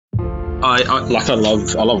I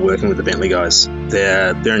love working with the Bentley guys.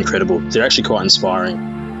 They're incredible. They're actually quite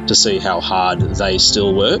inspiring to see how hard they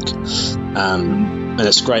still work, and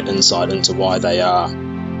it's great insight into why they are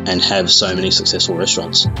and have so many successful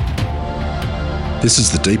restaurants. This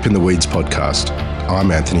is the Deep in the Weeds podcast.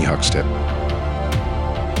 I'm Anthony Huckstep.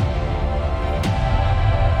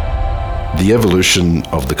 The evolution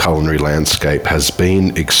of the culinary landscape has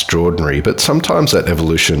been extraordinary, but sometimes that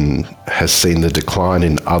evolution has seen the decline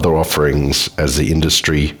in other offerings as the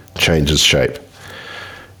industry changes shape.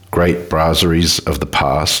 Great brasseries of the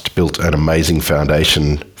past built an amazing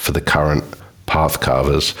foundation for the current path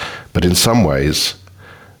carvers, but in some ways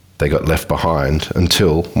they got left behind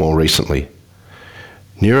until more recently.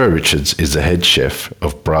 Niro Richards is the head chef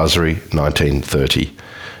of Brasserie 1930.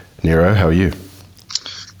 Niro, how are you?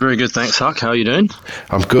 Very good, thanks, Huck. How are you doing?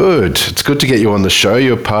 I'm good. It's good to get you on the show.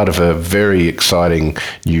 You're part of a very exciting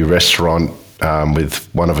new restaurant with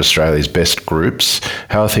one of Australia's best groups.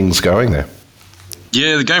 How are things going there?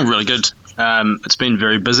 Yeah, they're going really good. It's been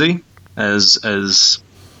very busy, as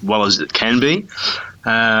well as it can be.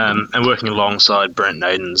 And working alongside Brent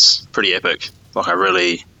Naden's pretty epic.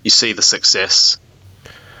 You see the success,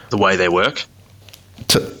 the way they work.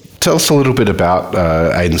 Tell us a little bit about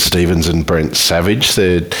Aidan Stevens and Brent Savage.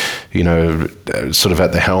 They're, sort of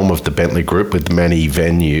at the helm of the Bentley Group with many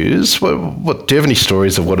venues. What do you have any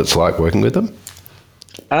stories of what it's like working with them?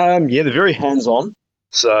 Yeah, they're very hands-on.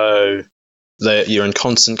 So you're in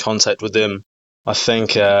constant contact with them. I think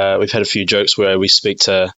we've had a few jokes where I speak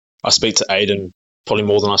to Aidan probably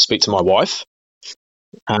more than I speak to my wife.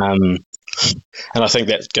 And I think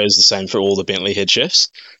that goes the same for all the Bentley head chefs.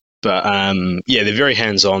 But they're very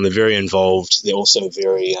hands-on. They're very involved. They're also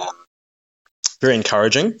very, very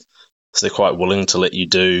encouraging. So they're quite willing to let you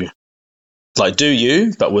do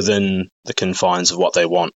you, but within the confines of what they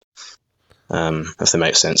want. If that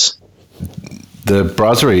makes sense. The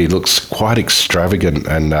brasserie looks quite extravagant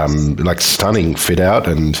and stunning fit out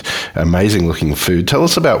and amazing looking food. Tell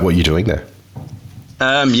us about what you're doing there.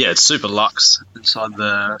 It's super luxe inside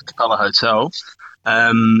the Capella Hotel.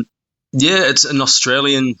 It's an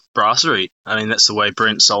Australian brasserie. I mean, that's the way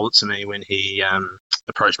Brent sold it to me when he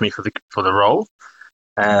approached me for the role.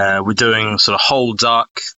 We're doing sort of whole duck,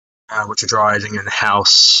 which are dried in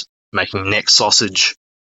house, making neck sausage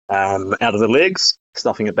out of the legs,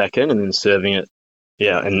 stuffing it back in, and then serving it,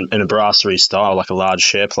 in a brasserie style, like a large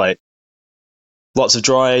share plate. Lots of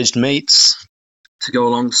dry aged meats to go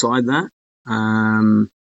alongside that.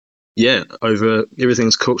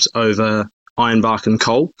 Everything's cooked over ironbark and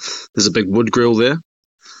coal. There's a big wood grill there.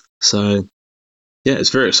 So, it's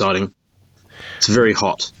very exciting. It's very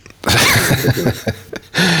hot.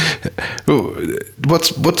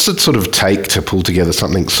 What's it sort of take to pull together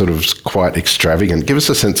something sort of quite extravagant? Give us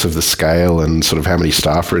a sense of the scale and sort of how many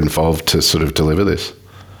staff are involved to sort of deliver this.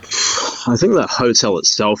 I think the hotel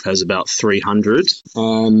itself has about 300.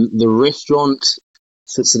 The restaurant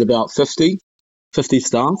sits at about 50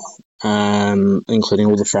 staff, including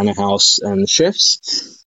all the front of house and the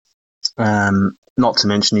chefs. Not to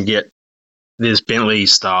mention there's Bentley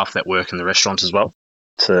staff that work in the restaurant as well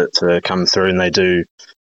to come through, and they do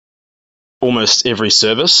almost every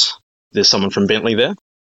service. There's someone from Bentley there.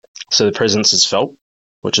 So the presence is felt,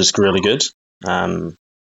 which is really good to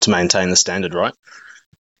maintain the standard, right?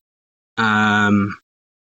 I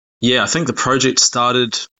think the project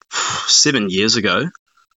started 7 years ago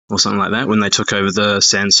or something like that when they took over the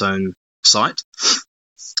Sandstone site.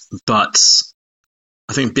 But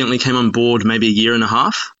I think Bentley came on board maybe a year and a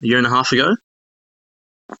half ago.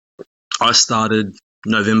 I started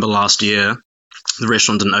November last year. The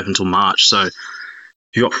restaurant didn't open until March, so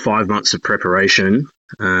you got 5 months of preparation.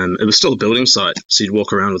 It was still a building site, so you'd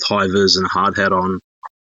walk around with high vis and a hard hat on.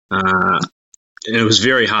 And it was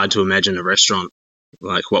very hard to imagine a restaurant,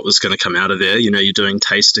 like what was going to come out of there. You're doing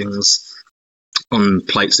tastings on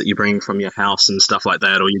plates that you bring from your house and stuff like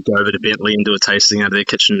that, or you go over to Bentley and do a tasting out of their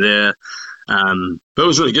kitchen there. But it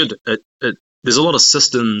was really good. There's a lot of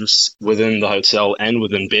systems within the hotel and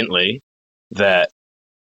within Bentley that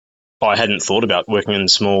I hadn't thought about working in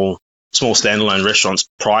small standalone restaurants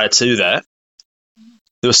prior to that.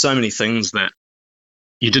 There were so many things that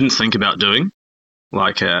you didn't think about doing.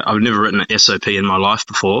 Like I've never written an SOP in my life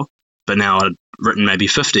before, but now I've written maybe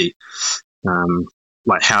 50.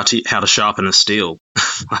 Like how to sharpen a steel.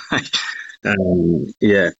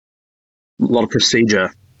 A lot of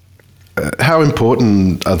procedure. How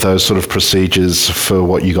important are those sort of procedures for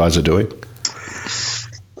what you guys are doing?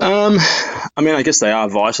 I guess they are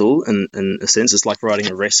vital in a sense. It's like writing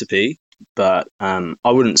a recipe, but I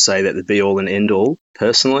wouldn't say that the be all and end all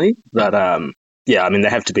personally. But they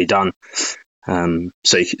have to be done.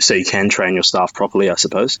 So you can train your staff properly, I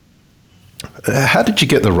suppose. How did you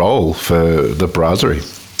get the role for the brasserie?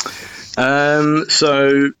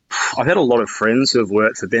 So I've had a lot of friends who have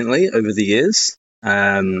worked for Bentley over the years.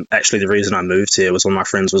 Actually, the reason I moved here was one of my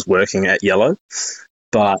friends was working at Yellow.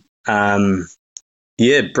 But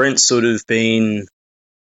yeah, Brent's sort of been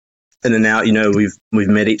in and out. We've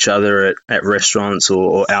met each other at restaurants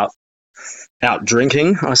or out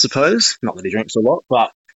drinking, I suppose. Not that he drinks a lot,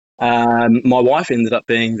 but my wife ended up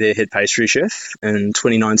being their head pastry chef in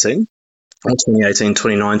 2019, or 2018,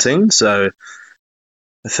 2019. So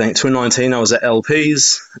I think 2019 I was at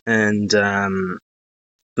LP's, and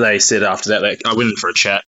they said after that, I went in for a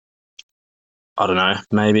chat. I don't know,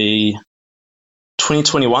 maybe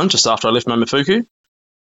 2021, just after I left Momofuku.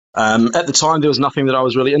 At the time, there was nothing that I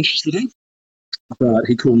was really interested in, but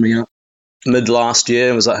he called me up mid last year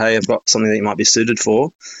and was like, "Hey, I've got something that you might be suited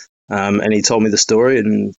for," and he told me the story,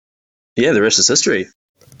 and yeah, the rest is history.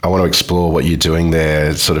 I want to explore what you're doing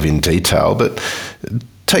there sort of in detail, but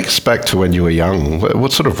take us back to when you were young.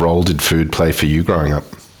 What sort of role did food play for you growing up?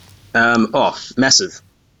 Massive.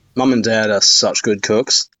 Mum and dad are such good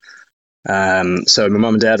cooks. So my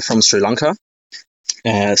mum and dad are from Sri Lanka.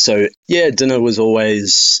 So yeah, dinner was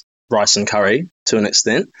always rice and curry to an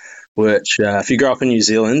extent, which if you grow up in New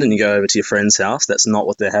Zealand and you go over to your friend's house, that's not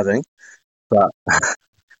what they're having. But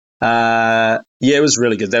yeah, it was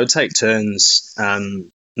really good. They would take turns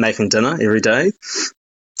making dinner every day.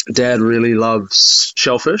 Dad really loves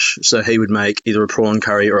shellfish, so he would make either a prawn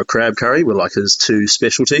curry or a crab curry were like his two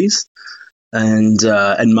specialties. And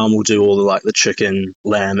mum will do all the chicken,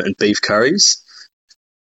 lamb, and beef curries,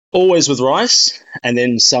 always with rice, and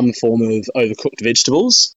then some form of overcooked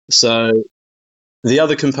vegetables. So the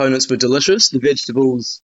other components were delicious. The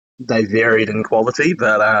vegetables, they varied in quality,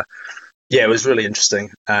 but yeah, it was really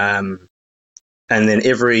interesting. And then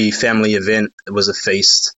every family event was a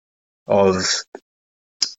feast of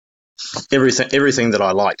everything that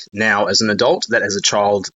I like now as an adult that as a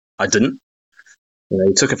child I didn't.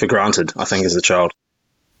 You took it for granted, I think, as a child.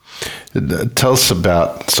 Tell us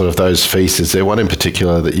about sort of those feasts. Is there one in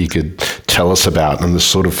particular that you could tell us about and the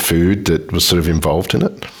sort of food that was sort of involved in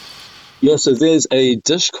it? Yeah, so there's a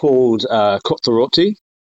dish called kotharoti,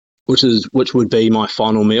 which would be my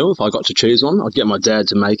final meal if I got to choose one. I'd get my dad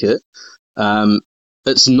to make it.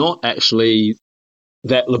 It's not actually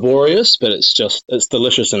that laborious, but it's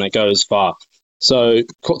delicious and it goes far. So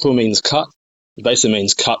kothar means cut. It basically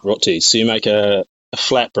means cut roti. So you make a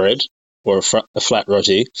flatbread or a flat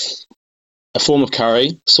roti, a form of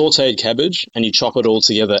curry, sauteed cabbage, and you chop it all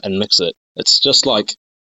together and mix it. It's just like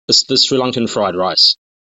the Sri Lankan fried rice.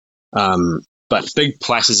 But big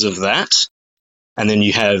platters of that. And then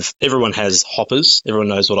everyone has hoppers. Everyone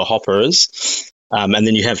knows what a hopper is. And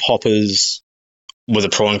then you have hoppers with a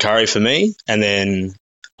prawn curry for me. And then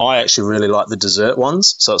I actually really like the dessert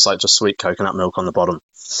ones. So it's like just sweet coconut milk on the bottom.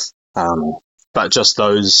 But just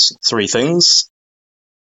those three things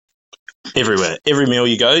everywhere. Every meal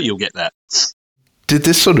you go, you'll get that. Did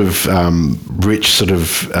this sort of rich sort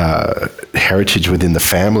of heritage within the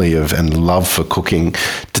family and love for cooking,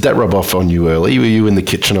 did that rub off on you early? Were you in the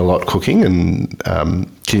kitchen a lot cooking? And can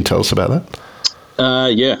you tell us about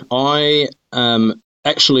that? Yeah, I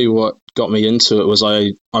actually what got me into it was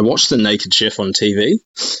I watched The Naked Chef on TV,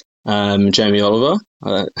 Jamie Oliver,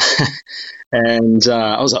 and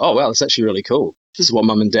I was like, oh wow, that's actually really cool. This is what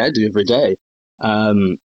mum and dad do every day.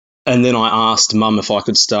 And then I asked mum if I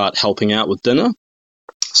could start helping out with dinner.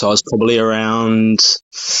 So I was probably around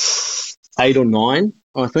 8 or 9,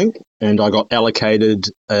 I think, and I got allocated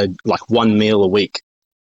one meal a week.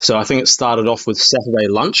 So I think it started off with Saturday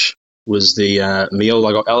lunch was the meal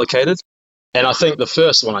I got allocated. And I think the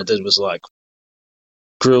first one I did was like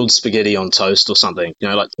grilled spaghetti on toast or something,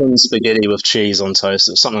 like thin spaghetti with cheese on toast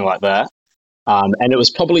or something like that. And it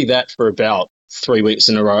was probably that for about 3 weeks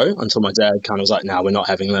in a row until my dad kind of was like, no, we're not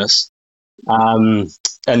having this.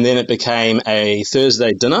 And then it became a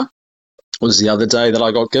Thursday dinner was the other day that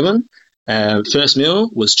I got given. First meal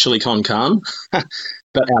was chili con carne, but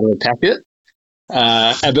out of a packet.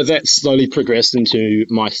 But that slowly progressed into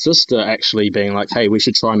my sister actually being like, hey, we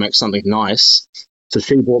should try and make something nice. So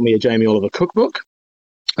she bought me a Jamie Oliver cookbook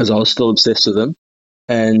as I was still obsessed with him.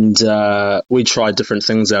 And we tried different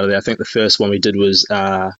things out of there. I think the first one we did was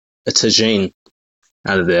a tagine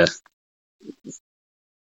out of there.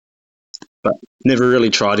 But never really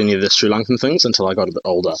tried any of the Sri Lankan things until I got a bit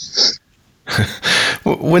older.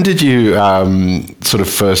 When did you sort of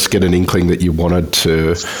first get an inkling that you wanted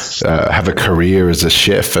to have a career as a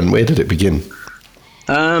chef, and where did it begin?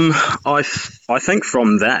 I think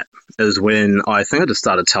from that is when I think I just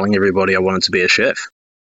started telling everybody I wanted to be a chef.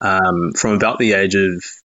 From about the age of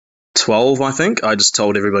 12, I think, I just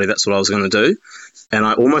told everybody that's what I was going to do. And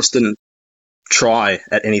I almost didn't try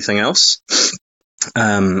at anything else.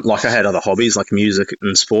 Like I had other hobbies like music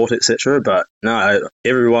and sport, etc. But no,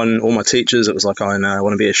 everyone, all my teachers, it was like, oh no, I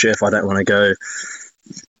want to be a chef. I don't want to go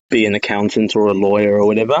be an accountant or a lawyer or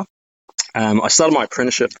whatever. I started my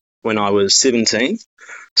apprenticeship when I was 17.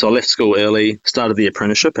 So I left school early, started the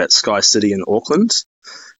apprenticeship at Sky City in Auckland,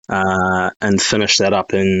 and finished that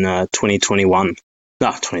up in 2011.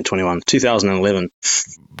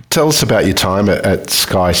 Tell us about your time at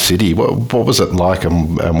Sky City. What was it like,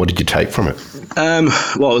 and what did you take from it?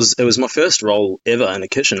 Well, it was my first role ever in a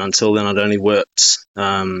kitchen. Until then, I'd only worked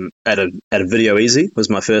at a Video Easy. Was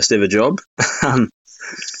my first ever job,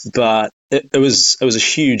 but it was a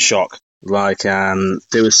huge shock. Like there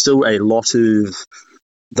was still a lot of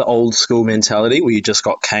the old school mentality where you just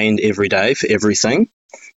got caned every day for everything,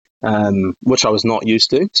 which I was not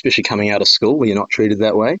used to, especially coming out of school where you're not treated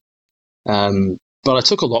that way. But I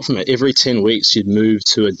took a lot from it. Every 10 weeks, you'd move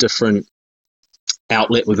to a different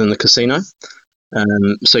outlet within the casino.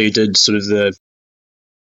 So you did sort of the,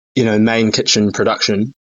 main kitchen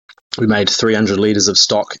production. We made 300 litres of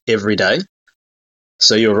stock every day.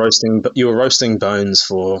 So you were roasting bones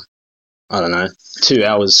for, I don't know, 2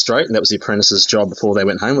 hours straight. And that was the apprentice's job before they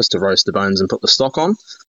went home, was to roast the bones and put the stock on.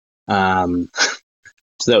 So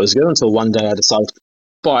that was good until one day I decided,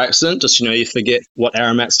 by accident, just, you forget what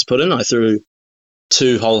aromats to put in. I threw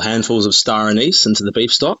 2 whole handfuls of star anise into the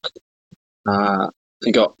beef stock. And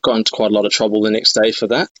got into quite a lot of trouble the next day for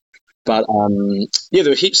that. But there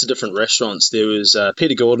were heaps of different restaurants. There was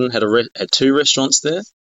Peter Gordon had 2 restaurants there.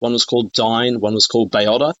 One was called Dine, one was called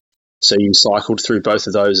Bayota. So you cycled through both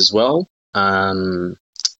of those as well.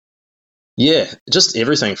 Just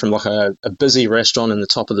everything from like a busy restaurant in the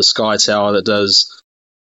top of the Sky Tower that does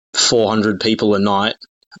 400 people a night.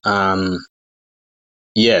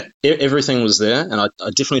 Everything was there, and I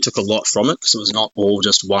definitely took a lot from it because it was not all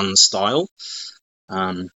just one style.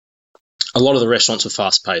 A lot of the restaurants were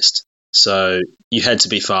fast-paced, so you had to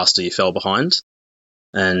be faster, you fell behind.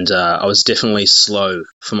 And I was definitely slow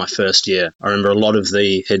for my first year. I remember a lot of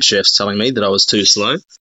the head chefs telling me that I was too slow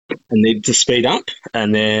and needed to speed up.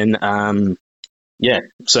 And then, and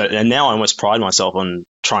now I almost pride myself on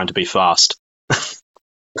trying to be fast.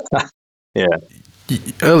 Yeah.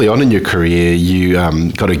 Early on in your career, you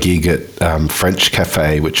got a gig at French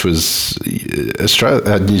Cafe, which was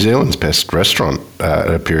New Zealand's best restaurant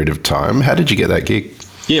at a period of time. How did you get that gig?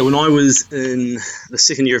 Yeah, when I was in the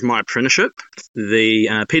second year of my apprenticeship,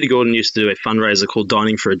 the Peter Gordon used to do a fundraiser called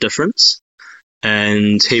Dining for a Difference,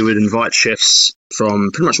 and he would invite chefs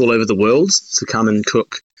from pretty much all over the world to come and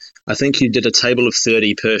cook. I think he did a table of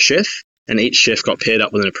 30 per chef, and each chef got paired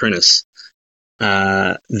up with an apprentice.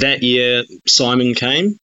 That year, Simon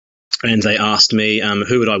came, and they asked me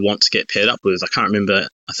who would I want to get paired up with. I can't remember.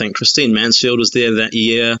 I think Christine Mansfield was there that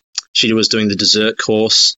year. She was doing the dessert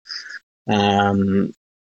course.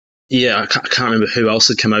 I can't remember who else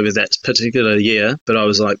had come over that particular year, but I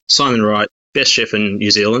was like, Simon Wright, best chef in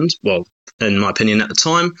New Zealand, well, in my opinion at the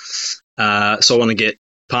time. So I want to get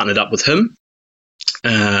partnered up with him.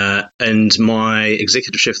 And my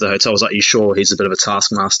executive chef of the hotel was like, you sure he's a bit of a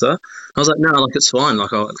taskmaster? I was like, no, it's fine.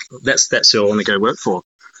 That's who I want to go work for.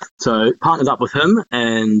 So partnered up with him,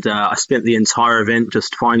 and I spent the entire event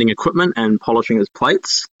just finding equipment and polishing his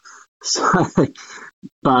plates. So,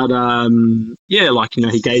 but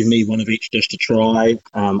he gave me one of each dish to try.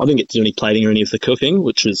 I didn't get to do any plating or any of the cooking,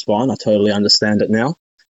 which was fine. I totally understand it now.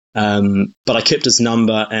 But I kept his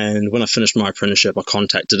number, and when I finished my apprenticeship, I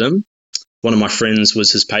contacted him. One of my friends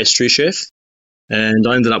was his pastry chef, and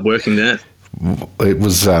I ended up working there. It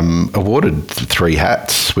was awarded 3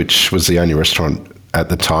 hats, which was the only restaurant at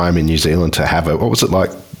the time in New Zealand to have it. What was it like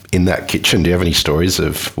in that kitchen? Do you have any stories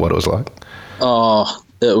of what it was like? Oh,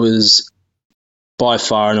 it was by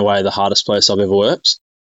far and away the hardest place I've ever worked.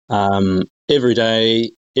 Every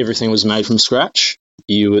day, everything was made from scratch.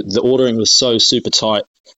 The ordering was so super tight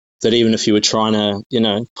that even if you were trying to,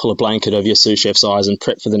 pull a blanket over your sous chef's eyes and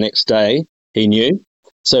prep for the next day, he knew.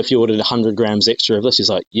 So if you ordered 100 grams extra of this, he's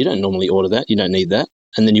like, you don't normally order that. You don't need that.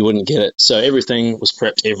 And then you wouldn't get it. So everything was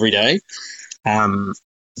prepped every day. And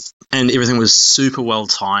everything was super well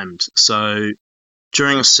timed. So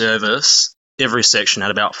during a service, every section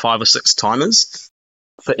had about 5 or 6 timers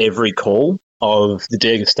for every call of the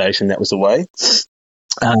degustation that was away.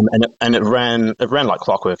 And it ran like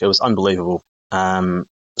clockwork. It was unbelievable.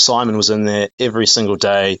 Simon was in there every single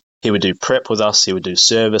day. He would do prep with us. He would do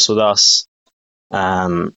service with us.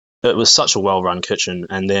 It was such a well-run kitchen.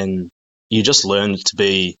 And then you just learned to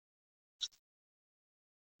be...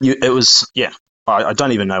 I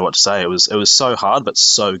don't even know what to say. It was so hard, but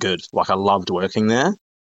so good. Like I loved working there.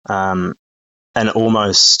 Um, and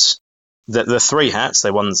almost the three hats.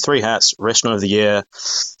 They won the three hats: Restaurant of the Year,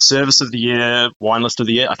 Service of the Year, Wine List of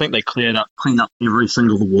the Year. I think they cleaned up every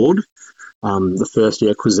single award. The first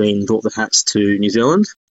year, Cuisine brought the hats to New Zealand,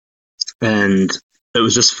 and it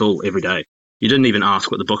was just full every day. You didn't even ask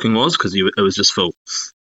what the booking was because it was just full.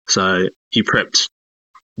 So you prepped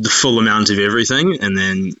the full amount of everything, and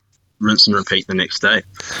then rinse and repeat the next day.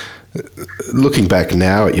 Looking back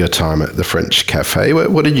now at your time at the French Cafe,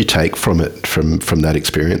 what did you take from it, from that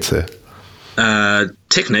experience there?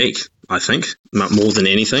 Technique, I think, more than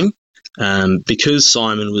anything, because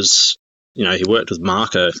Simon was, he worked with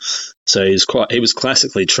Marco, so he was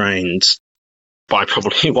classically trained by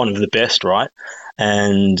probably one of the best, right?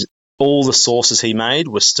 And all the sauces he made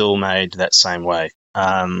were still made that same way.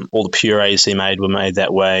 All the purees he made were made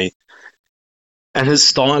that way. And his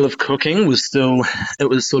style of cooking was it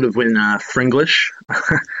was sort of when Fringlish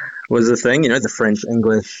was a thing, the French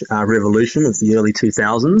English revolution of the early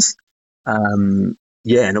 2000s.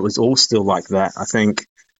 Yeah, and it was all still like that. I think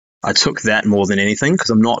I took that more than anything because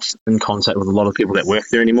I'm not in contact with a lot of people that work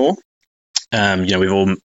there anymore. We've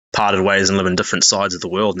all parted ways and live in different sides of the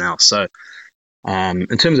world now. So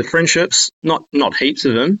in terms of friendships, not heaps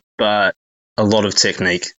of them, but a lot of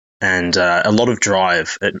technique and a lot of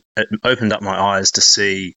drive. It opened up my eyes to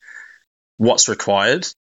see what's required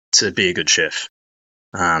to be a good chef.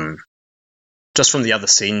 Just from the other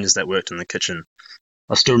seniors that worked in the kitchen.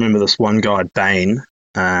 I still remember this one guy, Bain,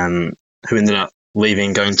 who ended up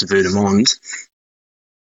leaving, going to Vue de Monde.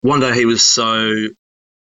 One day he was so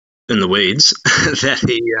in the weeds that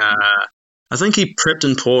I think he prepped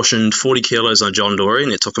and portioned 40 kilos on John Dory,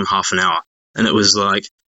 and it took him half an hour. And it was like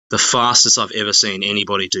the fastest I've ever seen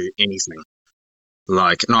anybody do anything.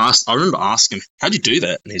 Like, and I remember asking him, how'd you do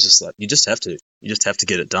that? And he's just like, you just have to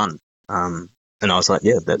get it done. And I was like,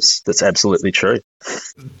 yeah, that's absolutely true.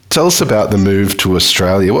 Tell us about the move to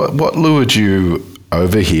Australia. What lured you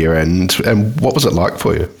over here, and what was it like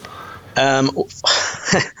for you?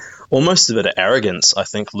 Almost a bit of arrogance, I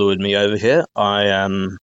think, lured me over here.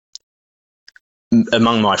 Among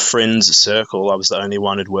my friends' circle, I was the only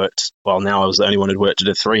one who'd worked. Well, now I was the only one who'd worked at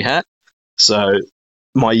a three hat. So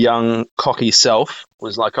my young, cocky self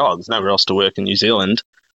was like, oh, there's nowhere else to work in New Zealand.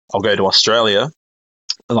 I'll go to Australia.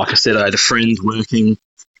 Like I said, I had a friend working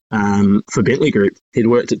for Bentley Group. He'd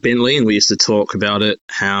worked at Bentley, and we used to talk about it,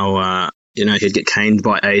 how, he'd get caned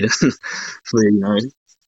by Aidan for,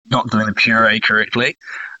 not doing the puree correctly.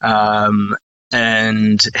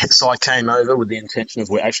 And so I came over with the intention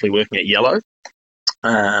of actually working at Yellow.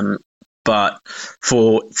 But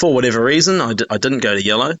for whatever reason, I didn't go to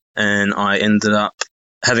Yellow, and I ended up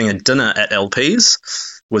having a dinner at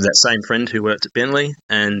LP's with that same friend who worked at Bentley,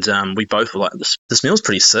 and we both were like, this meal's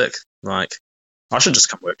pretty sick. Like, I should just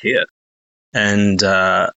come work here. And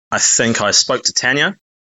I think I spoke to Tanya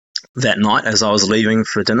that night as I was leaving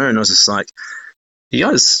for dinner, and I was just like, you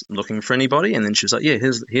guys looking for anybody? And then she was like, yeah,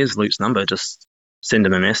 here's Luke's number, just send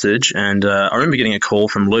him a message. And I remember getting a call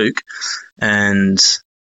from Luke, and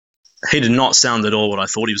he did not sound at all what I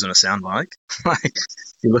thought he was going to sound like. Like,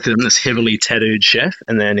 you look at him, this heavily tattooed chef,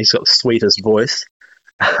 and then he's got the sweetest voice.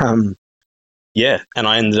 Yeah, and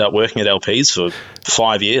I ended up working at LP's for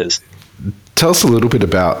 5 years. Tell us a little bit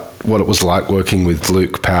about what it was like working with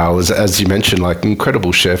Luke Powell. As you mentioned, like,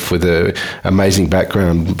 incredible chef with an amazing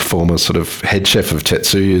background, former sort of head chef of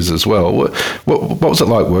Tetsuya's as well. What was it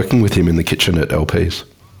like working with him in the kitchen at LP's?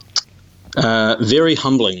 Very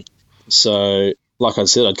humbling. So, like I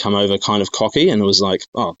said, I'd come over kind of cocky, and it was like,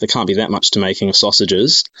 oh, there can't be that much to making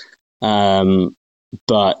sausages.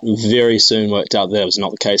 But very soon worked out that was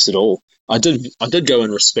not the case at all. I did go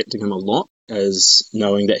in respecting him a lot, as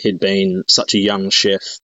knowing that he'd been such a young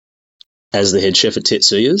chef as the head chef at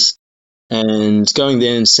Tetsuya's, and going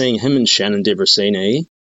there and seeing him and Shannon Debrasini,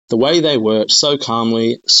 the way they worked so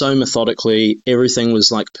calmly, so methodically, everything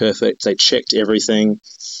was like perfect. They checked everything.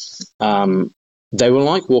 They were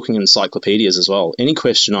like walking encyclopedias as well. Any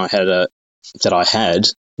question I had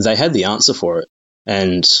they had the answer for it,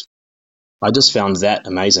 and I just found that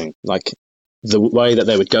amazing. Like, the way that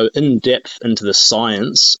they would go in depth into the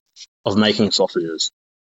science of making sausages.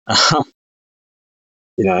 I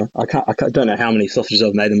don't know how many sausages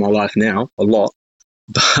I've made in my life now, a lot.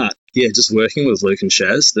 But yeah, just working with Luke and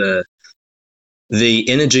Shaz, the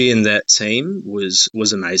energy in that team was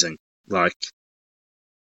amazing. Like,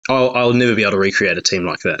 I'll never be able to recreate a team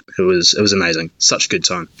like that. It was amazing. Such a good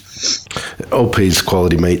time. LP's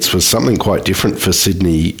Quality Meats was something quite different for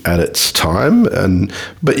Sydney at its time,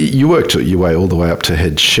 but you worked your way all the way up to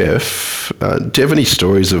head chef. Do you have any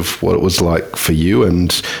stories of what it was like for you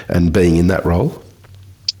and being in that role?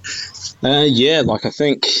 Yeah, like I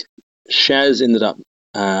think Shaz ended up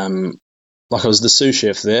like I was the sous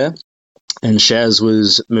chef there, and Shaz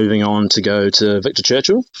was moving on to go to Victor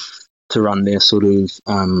Churchill to run their sort of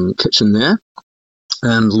kitchen there,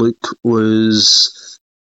 and Luke was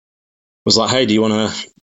like, "Hey, do you want to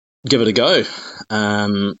give it a go?"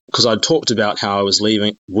 Because I'd talked about how I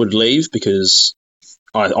would leave because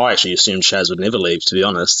I actually assumed Shaz would never leave, to be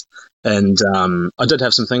honest. And I did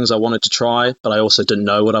have some things I wanted to try, but I also didn't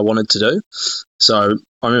know what I wanted to do. So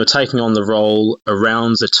I remember taking on the role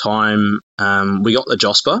around the time we got the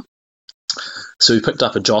Josper. So we picked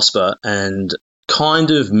up a Josper and kind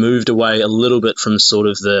of moved away a little bit from sort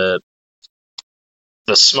of the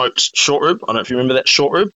smoked short rib. I don't know if you remember that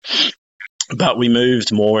short rib, but we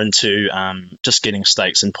moved more into just getting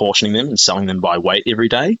steaks and portioning them and selling them by weight every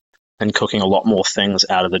day, and cooking a lot more things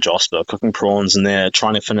out of the Josper, cooking prawns in there,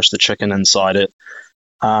 trying to finish the chicken inside it.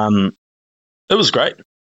 It was great.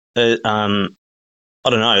 I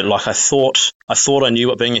don't know, like I thought I knew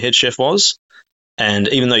what being a head chef was, and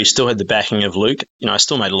even though you still had the backing of Luke, I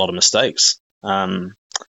still made a lot of mistakes.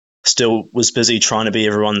 Still was busy trying to be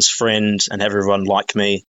everyone's friend and have everyone like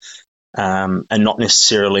me, and not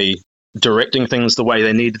necessarily directing things the way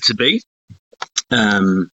they needed to be.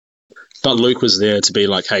 But Luke was there to be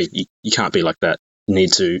like, hey, you can't be like that. You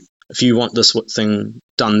need to, if you want this thing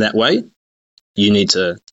done that way, you need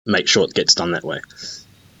to make sure it gets done that way.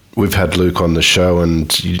 We've had Luke on the show, and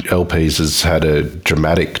LPs has had a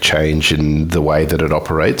dramatic change in the way that it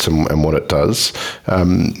operates and what it does.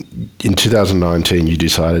 In 2019, you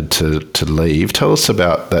decided to leave. Tell us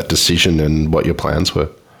about that decision and what your plans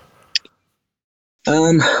were.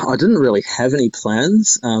 I didn't really have any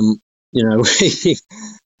plans. I'd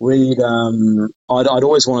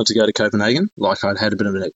always wanted to go to Copenhagen. Like I'd had a bit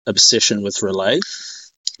of an obsession with Relay,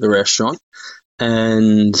 the restaurant.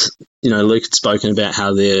 And, Luke had spoken about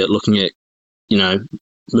how they're looking at,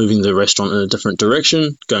 moving the restaurant in a different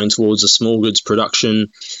direction, going towards a small goods production,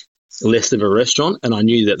 less of a restaurant. And I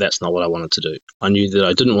knew that that's not what I wanted to do. I knew that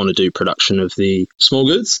I didn't want to do production of the small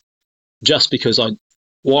goods, just because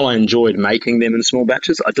while I enjoyed making them in small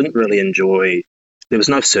batches, I didn't really enjoy, there was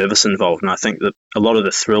no service involved. And I think that a lot of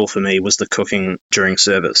the thrill for me was the cooking during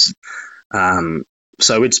service.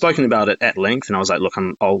 So we'd spoken about it at length, and I was like, look,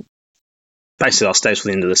 I'll stay till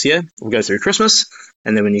the end of this year. We'll go through Christmas,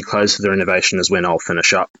 and then when you close for the renovation is when I'll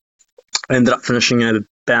finish up. I ended up finishing at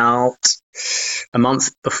about a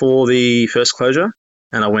month before the first closure,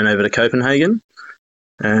 and I went over to Copenhagen.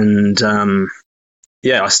 And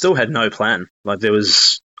I still had no plan. I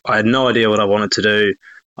had no idea what I wanted to do.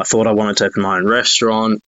 I thought I wanted to open my own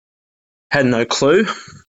restaurant. Had no clue.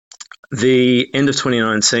 The end of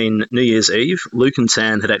 2019, New Year's Eve, Luke and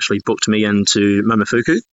Tan had actually booked me into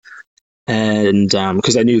Mamafuku, and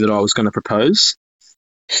because they knew that I was going to propose,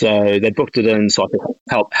 so they booked it in so I could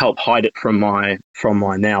help hide it from my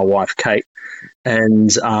now wife Kate,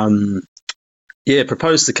 and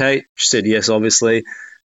proposed to Kate. She said yes, obviously,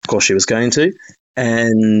 of course she was going to,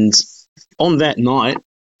 and on that night,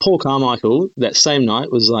 Paul Carmichael that same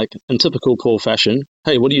night was like, in typical Paul fashion,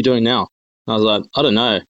 "Hey, what are you doing now?" And I was like, "I don't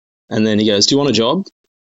know," and then he goes, "Do you want a job?"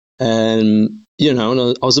 And and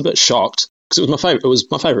I was a bit shocked, because it was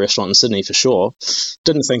my favorite restaurant in Sydney for sure.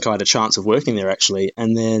 Didn't think I had a chance of working there actually.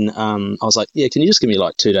 And then I was like, yeah, can you just give me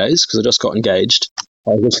like 2 days, because I just got engaged.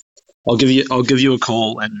 I'll give you a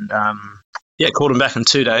call. And called him back in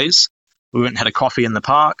 2 days. We went and had a coffee in the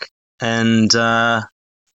park, and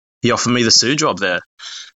he offered me the sous job there.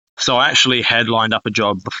 So I actually had lined up a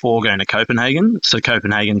job before going to Copenhagen. So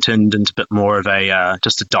Copenhagen turned into a bit more of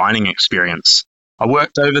just a dining experience. I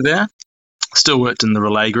worked over there, still worked in the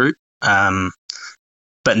Relay group.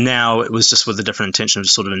 But now it was just with a different intention of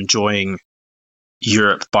sort of enjoying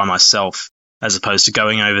Europe by myself, as opposed to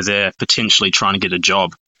going over there potentially trying to get a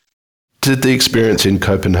job. Did the experience in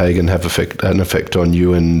Copenhagen have an effect on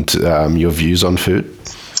you and your views on food?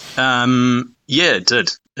 Yeah, it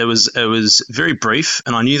did. It was very brief,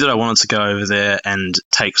 and I knew that I wanted to go over there and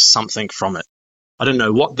take something from it. I didn't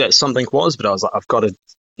know what that something was, but I was like, I've got to,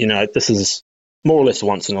 this is more or less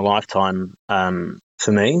once in a lifetime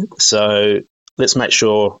for me. So let's make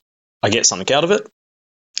sure I get something out of it.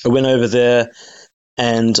 I went over there,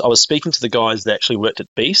 and I was speaking to the guys that actually worked at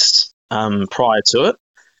Beast prior to it,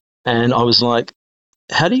 and I was like,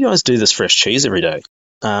 how do you guys do this fresh cheese every day?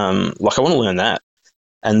 I want to learn that.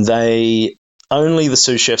 And they only the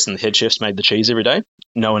sous chefs and the head chefs made the cheese every day.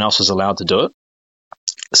 No one else was allowed to do it.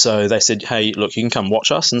 So they said, hey, look, you can come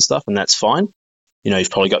watch us and stuff, and that's fine. You've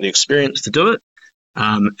probably got the experience to do it.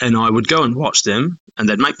 And I would go and watch them, and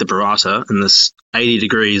they'd make the burrata in this 80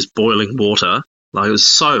 degrees boiling water. Like, it was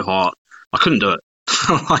so hot. I couldn't do it.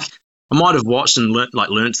 Like, I might have watched and learnt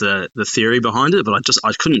the theory behind it, but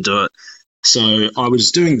I couldn't do it. So I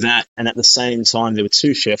was doing that, and at the same time, there were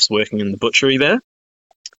two chefs working in the butchery there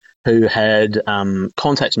who had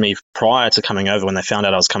contacted me prior to coming over when they found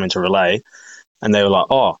out I was coming to Relay, and they were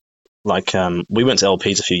like, we went to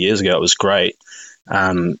LP's a few years ago. It was great.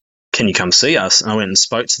 Can you come see us? And I went and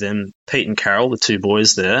spoke to them, Pete and Carol, the two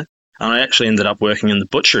boys there, and I actually ended up working in the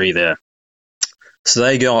butchery there. So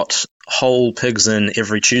they got whole pigs in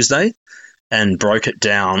every Tuesday and broke it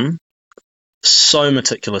down so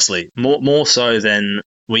meticulously, more so than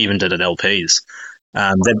we even did at LP's.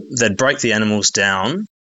 They'd break the animals down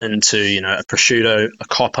into, a prosciutto, a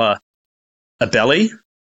copper, a belly,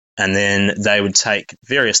 and then they would take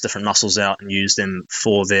various different muscles out and use them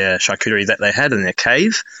for their charcuterie that they had in their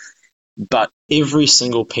cave. But every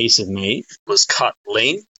single piece of meat was cut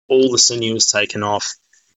lean. All the sinew was taken off.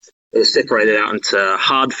 It was separated out into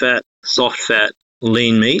hard fat, soft fat,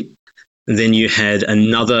 lean meat. And then you had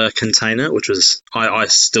another container, which was, I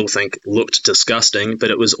still think looked disgusting,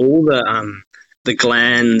 but it was all the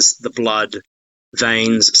glands, the blood,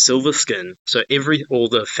 veins, silver skin. So all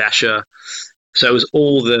the fascia. So it was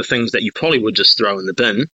all the things that you probably would just throw in the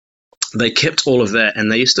bin. They kept all of that, and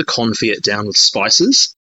they used to confit it down with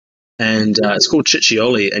spices. And it's called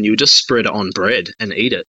ciccioli, and you would just spread it on bread and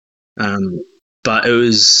eat it. But it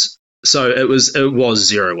was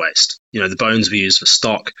zero waste. The bones were used for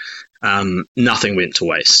stock. Nothing went to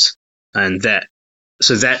waste, and that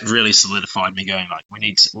really solidified me going like,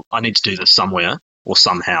 I need to do this somewhere or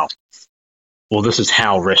somehow, or this is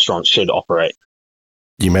how restaurants should operate.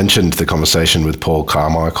 You mentioned the conversation with Paul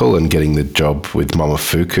Carmichael and getting the job with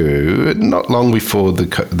Momofuku not long before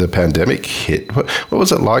the pandemic hit. What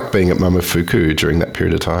was it like being at Momofuku during that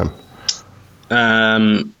period of time?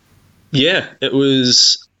 Yeah, it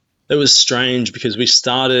was strange because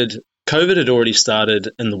COVID had already started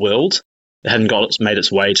in the world. It hadn't made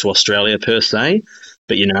its way to Australia per se,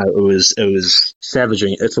 but it was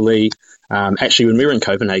savaging Italy. Actually, when we were in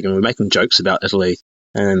Copenhagen, we were making jokes about Italy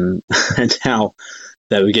and how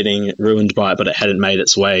they were getting ruined by it, but it hadn't made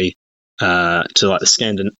its way to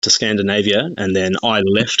Scandinavia. And then I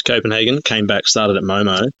left Copenhagen, came back, started at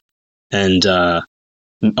Momo, and I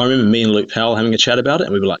remember me and Luke Powell having a chat about it,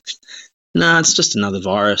 and we were like, "Nah, it's just another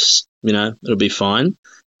virus. It'll be fine."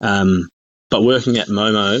 But working at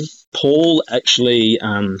Momo, Paul actually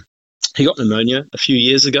he got pneumonia a few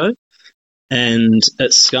years ago, and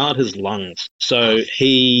it scarred his lungs. So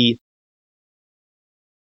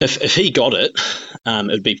If he got it,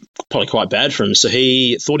 it'd be probably quite bad for him. So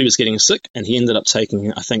he thought he was getting sick, and he ended up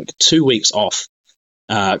taking, I think, 2 weeks off.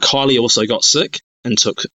 Kylie also got sick and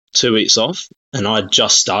took 2 weeks off, and I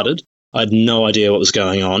just started. I had no idea what was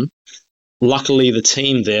going on. Luckily, the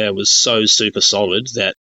team there was so super solid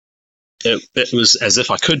that it was as if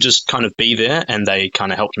I could just kind of be there, and they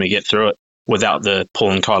kind of helped me get through it without the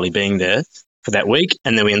Paul and Kylie being there for that week.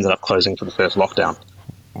 And then we ended up closing for the first lockdown.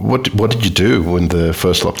 What did you do when the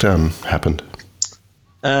first lockdown happened?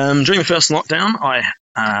 During the first lockdown, I,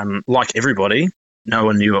 like everybody, no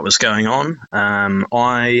one knew what was going on.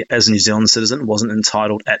 I, as a New Zealand citizen, wasn't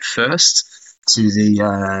entitled at first to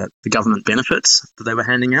the government benefits that they were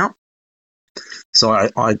handing out. So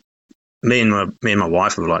me and my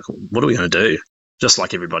wife were like, "What are we going to do?" Just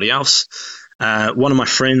like everybody else. One of my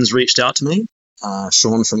friends reached out to me,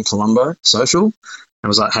 Sean from Colombo Social. I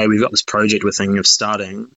was like, "Hey, we've got this project we're thinking of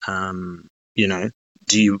starting. Do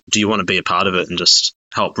you want to be a part of it and just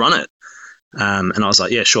help run it?" And I was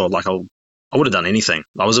like, "Yeah, sure." Like, I would have done anything.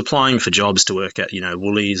 I was applying for jobs to work at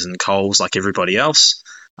Woolies and Coles like everybody else,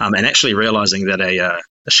 and actually realizing that a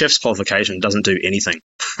chef's qualification doesn't do anything.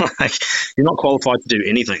 Like, you're not qualified to do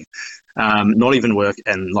anything, not even work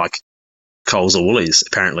in like Coles or Woolies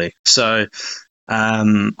apparently. So I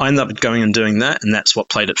ended up going and doing that, and that's what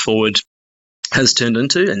Played It Forward has turned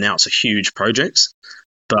into, and now it's a huge project.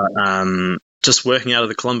 But just working out of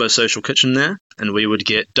the Colombo Social Kitchen there, and we would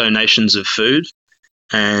get donations of food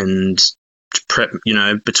and prep,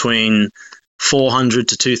 between 400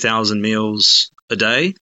 to 2,000 meals a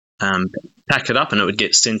day, pack it up, and it would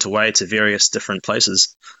get sent away to various different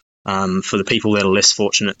places for the people that are less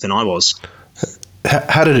fortunate than I was.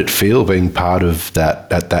 How did it feel being part of that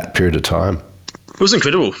at that period of time? It was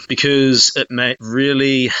incredible because it made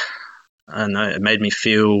me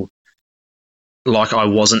feel like I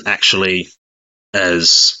wasn't actually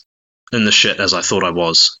as in the shit as I thought I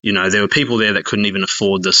was. There were people there that couldn't even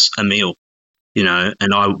afford a meal,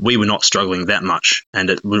 and we were not struggling that much. And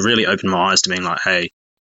it would really open my eyes to being like, hey,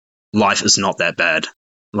 life is not that bad.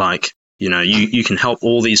 Like, you can help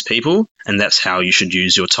all these people, and that's how you should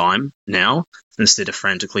use your time now, instead of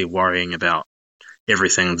frantically worrying about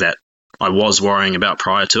everything that I was worrying about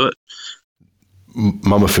prior to it.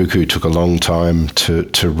 Momofuku took a long time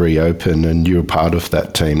to reopen, and you were part of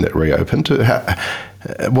that team that reopened.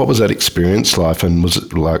 What was that experience like, and was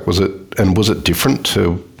it different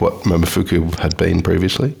to what Momofuku had been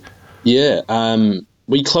previously? Yeah,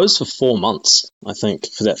 we closed for 4 months, I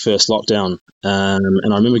think, for that first lockdown.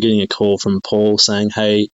 And I remember getting a call from Paul saying,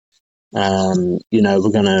 hey, we're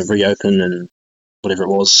going to reopen in whatever it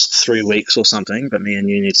was, 3 weeks or something, but me and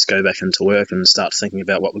you need to go back into work and start thinking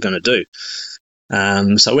about what we're going to do.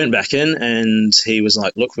 So I went back in, and he was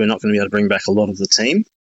like, look, we're not going to be able to bring back a lot of the team.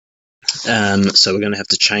 So we're going to have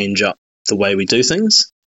to change up the way we do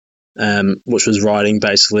things, which was writing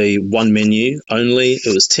basically one menu only.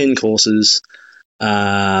 It was 10 courses.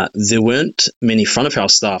 There weren't many front of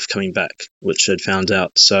house staff coming back, which I'd found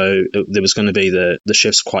out. So there was going to be the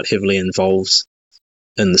chefs quite heavily involved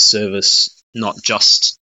in the service, not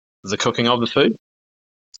just the cooking of the food.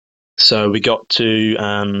 So we got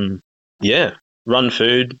to, run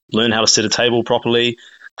food, learn how to set a table properly,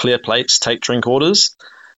 clear plates, take drink orders.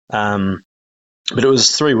 But it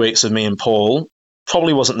was 3 weeks of me and Paul.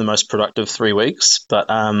 Probably wasn't the most productive 3 weeks, but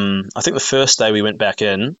I think the first day we went back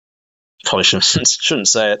in, probably shouldn't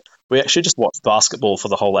say it, we actually just watched basketball for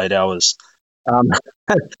the whole 8 hours. And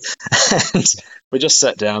we just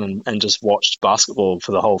sat down and just watched basketball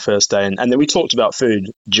for the whole first day. And then we talked about food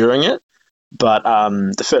during it, but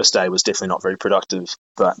the first day was definitely not very productive.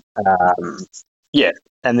 But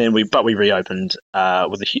and then we reopened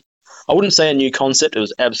with I wouldn't say a new concept. It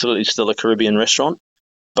was absolutely still a Caribbean restaurant,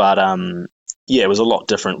 but it was a lot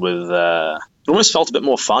different with it almost felt a bit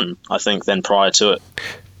more fun, I think, than prior to it.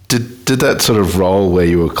 Did that sort of role where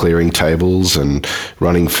you were clearing tables and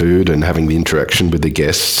running food and having the interaction with the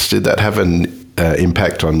guests, did that have an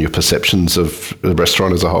impact on your perceptions of the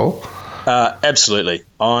restaurant as a whole? Absolutely.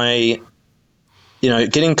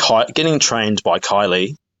 Getting trained by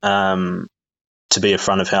Kylie to be a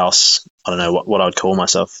front of house, I don't know what I'd call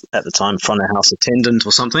myself at the time, front of house attendant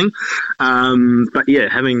or something. But yeah,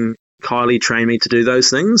 having Kylie train me to do those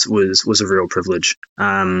things was a real privilege.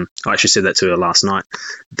 I actually said that to her last night.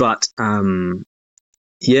 But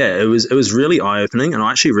it was really eye opening, and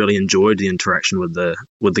I actually really enjoyed the interaction with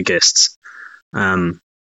the guests.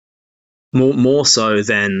 More so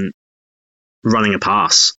than running a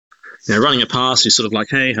pass. Running a pass, you're sort of like,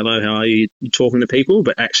 hey, hello, how are you? You're talking to people,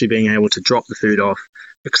 but actually being able to drop the food off,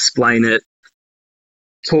 explain it,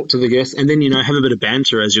 talk to the guests, and then, have a bit of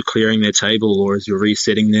banter as you're clearing their table or as you're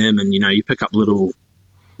resetting them, and, you pick up little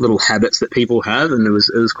habits that people have, and it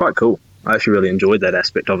was quite cool. I actually really enjoyed that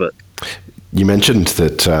aspect of it. You mentioned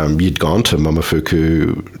that you'd gone to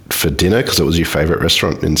Momofuku for dinner because it was your favourite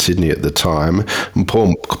restaurant in Sydney at the time. And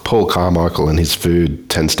Paul Carmichael and his food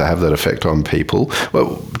tends to have that effect on people.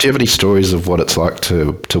 Well, do you have any stories of what it's like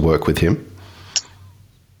to work with him?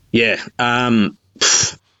 Yeah, I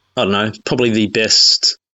don't know, probably the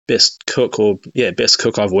best cook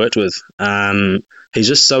I've worked with. He's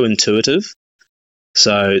just so intuitive.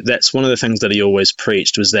 So that's one of the things that he always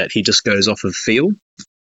preached, was that he just goes off of feel.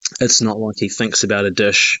 It's not like he thinks about a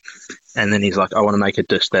dish and then he's like, I want to make a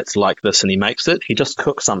dish that's like this, and he makes it. He just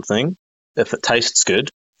cooks something. If it tastes good,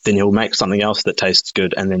 then he'll make something else that tastes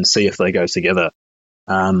good and then see if they go together,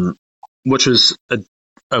 which was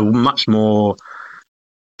a much more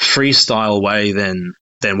freestyle way than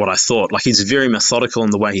what I thought. Like, he's very methodical in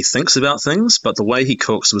the way he thinks about things, but the way he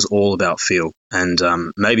cooks was all about feel. And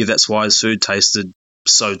maybe that's why his food tasted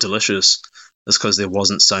so delicious, is because there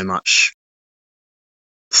wasn't so much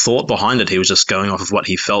thought behind it. He was just going off of what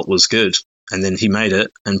he felt was good, and then he made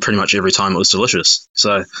it, and pretty much every time it was delicious.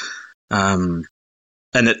 So and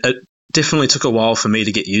it definitely took a while for me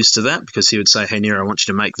to get used to that, because he would say, hey Niro, I want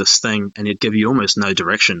you to make this thing, and he'd give you almost no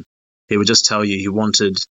direction. He would just tell you he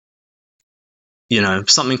wanted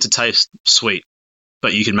something to taste sweet,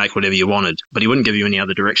 but you could make whatever you wanted, but he wouldn't give you any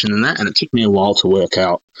other direction than that. And it took me a while to work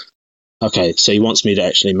out, okay, so he wants me to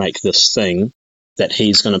actually make this thing that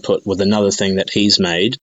he's going to put with another thing that he's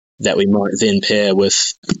made that we might then pair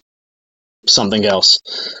with something else.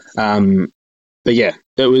 But yeah,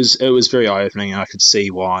 it was very eye-opening, and I could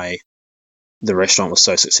see why the restaurant was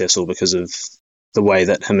so successful, because of the way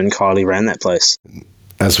that him and Kylie ran that place.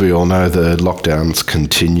 As we all know, the lockdowns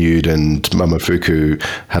continued and Mamafuku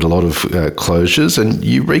had a lot of closures, and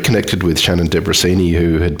you reconnected with Shannon Debrasini,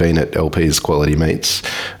 who had been at LP's Quality Meats.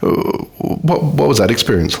 What was that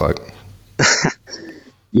experience like?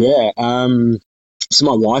 Yeah, so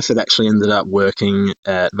my wife had actually ended up working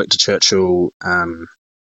at Victor Churchill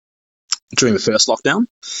during the first lockdown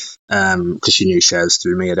because she knew Shaz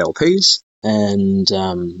through me at LP's, and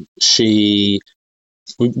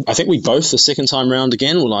I think we both the second time round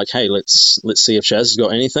again were like, hey, let's see if Shaz has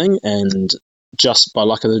got anything, and just by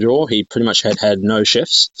luck of the draw, he pretty much had no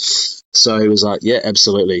chefs, so he was like, yeah,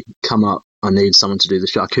 absolutely, come up. I need someone to do the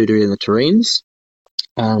charcuterie and the terrines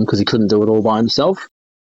because he couldn't do it all by himself.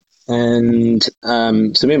 And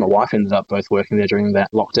so me and my wife ended up both working there during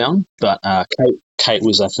that lockdown. But Kate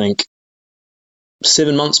was, I think,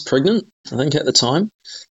 7 months pregnant, I think, at the time.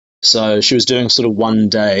 So she was doing sort of one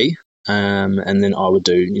day, and then I would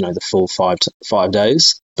do, the full 5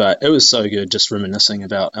 days. But it was so good just reminiscing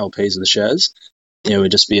about LPs of the Shaz.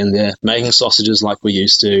 We'd just be in there making sausages like we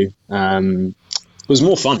used to. It was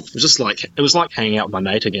more fun. It was like hanging out with my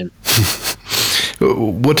mate again.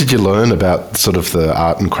 What did you learn about sort of the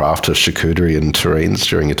art and craft of charcuterie and terrines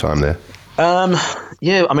during your time there?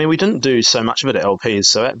 Yeah, I mean, we didn't do so much of it at LPs.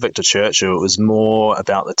 So at Victor Churchill, it was more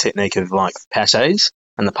about the technique of like patés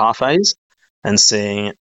and the parfaits, and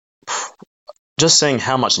seeing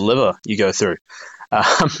how much liver you go through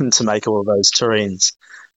to make all of those terrines.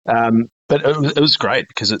 But it was great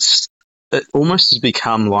because it almost has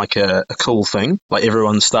become like a cool thing. Like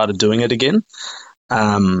everyone started doing it again.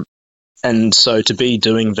 And so to be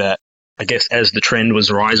doing that, I guess, as the trend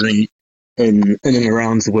was rising in and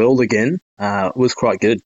around the world again, was quite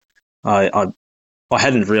good. I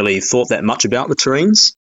hadn't really thought that much about the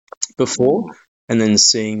terrines before, and then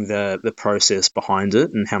seeing the process behind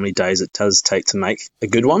it and how many days it does take to make a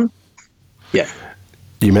good one. Yeah.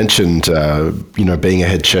 You mentioned, being a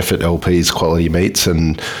head chef at LP's Quality Meats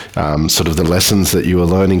and sort of the lessons that you were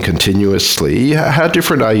learning continuously. How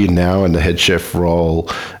different are you now in the head chef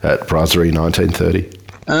role at Brasserie 1930?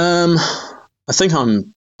 I think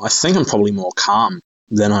I'm probably more calm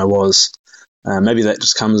than I was. Maybe that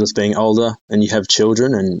just comes with being older and you have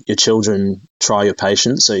children, and your children try your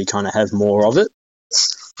patience, so you kind of have more of it.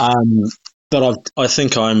 But I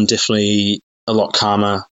think I'm definitely a lot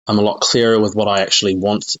calmer. I'm a lot clearer with what I actually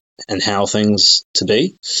want and how things to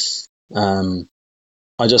be. I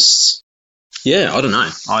don't know.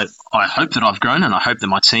 I hope that I've grown, and I hope that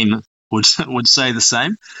my team would say the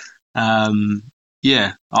same. I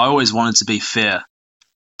always wanted to be fair.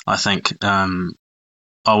 I think I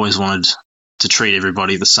always wanted to treat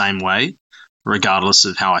everybody the same way, regardless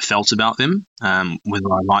of how I felt about them.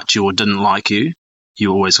 Whether I liked you or didn't like you,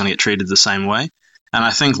 you're always going to get treated the same way. And I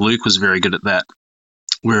think Luke was very good at that.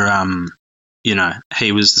 Where,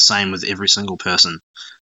 he was the same with every single person.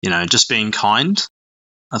 Just being kind,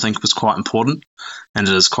 I think, was quite important, and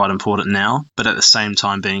it is quite important now, but at the same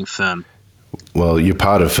time being firm. Well, you're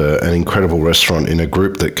part of an incredible restaurant in a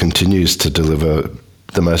group that continues to deliver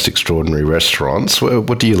the most extraordinary restaurants.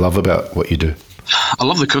 What do you love about what you do? I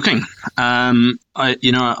love the cooking. I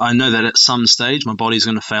know that at some stage my body's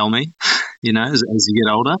going to fail me, as you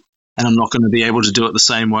get older. And I'm not going to be able to do it the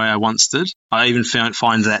same way I once did. I even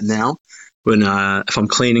find that now when if I'm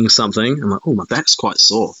cleaning something, I'm like, oh, my back's quite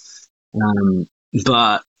sore.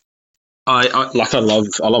 But I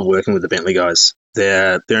love working with the Bentley guys.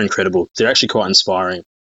 They're incredible. They're actually quite inspiring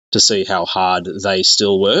to see how hard they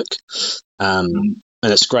still work. And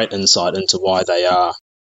it's great insight into why they are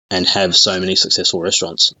and have so many successful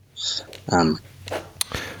restaurants.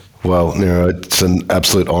 Well, Niro, it's an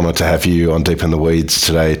absolute honour to have you on Deep in the Weeds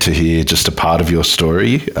today to hear just a part of your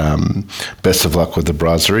story. Best of luck with the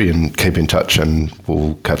brasserie, and keep in touch, and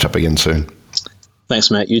we'll catch up again soon.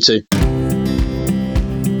 Thanks, Matt. You too.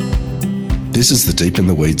 This is the Deep in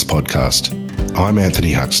the Weeds podcast. I'm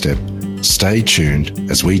Anthony Huckstep. Stay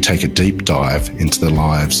tuned as we take a deep dive into the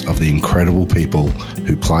lives of the incredible people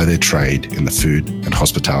who ply their trade in the food and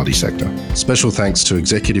hospitality sector. Special thanks to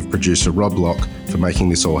executive producer Rob Locke for making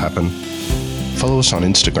this all happen. Follow us on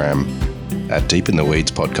Instagram at Deep in the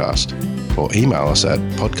Weeds Podcast, or email us at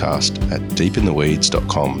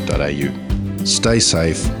podcast@deepintheweeds.com.au. Stay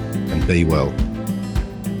safe and be well.